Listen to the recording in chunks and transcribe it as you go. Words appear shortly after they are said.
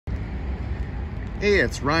Hey,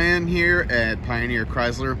 it's Ryan here at Pioneer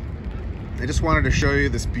Chrysler. I just wanted to show you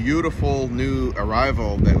this beautiful new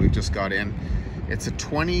arrival that we've just got in. It's a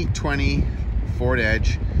 2020 Ford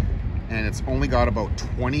Edge, and it's only got about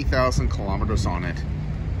 20,000 kilometers on it.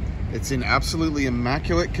 It's in absolutely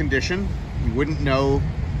immaculate condition. You wouldn't know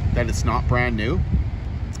that it's not brand new.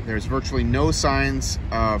 There's virtually no signs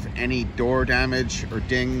of any door damage or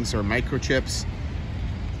dings or microchips.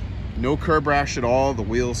 No curb rash at all. The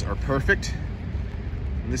wheels are perfect.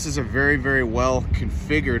 And this is a very, very well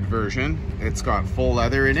configured version. It's got full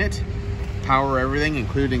leather in it, power everything,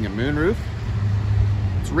 including a moonroof.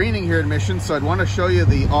 It's raining here in Mission, so I'd want to show you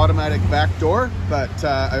the automatic back door, but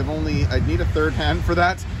I'd need a third hand for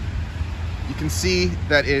that. You can see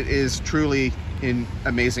that it is truly in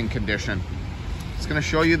amazing condition. It's going to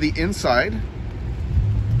show you the inside.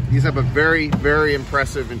 These have a very, very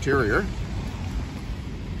impressive interior.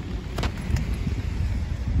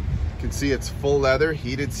 You can see it's full leather,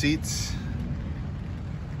 heated seats,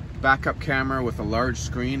 backup camera with a large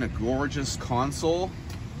screen, a gorgeous console,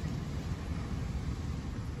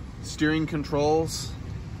 steering controls.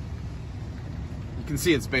 You can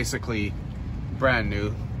see it's basically brand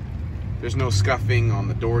new. There's no scuffing on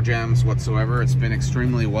the door jambs whatsoever. It's been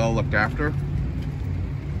extremely well looked after.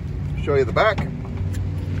 Show you the back.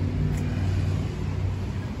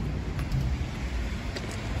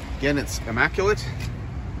 Again, it's immaculate.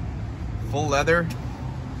 Full leather.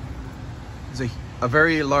 There's a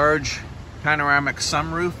very large panoramic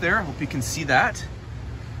sunroof there. Hope you can see that.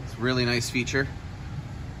 It's a really nice feature.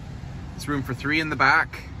 There's room for 3 in the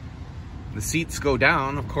back. The seats go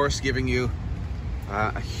down, of course, giving you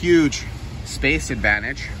a huge space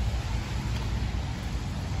advantage.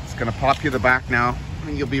 It's gonna pop you the back now,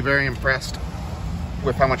 and you'll be very impressed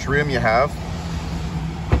with how much room you have.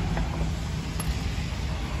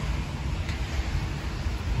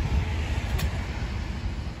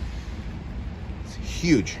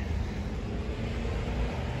 Huge.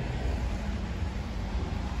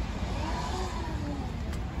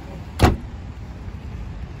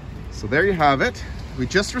 So there you have it. We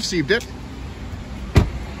just received it.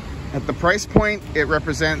 At the price point, it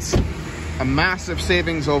represents a massive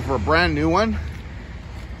savings over a brand new one.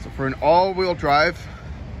 So for an all-wheel drive,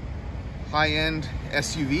 high-end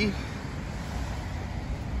SUV,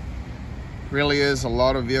 really is a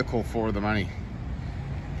lot of vehicle for the money.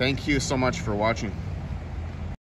 Thank you so much for watching.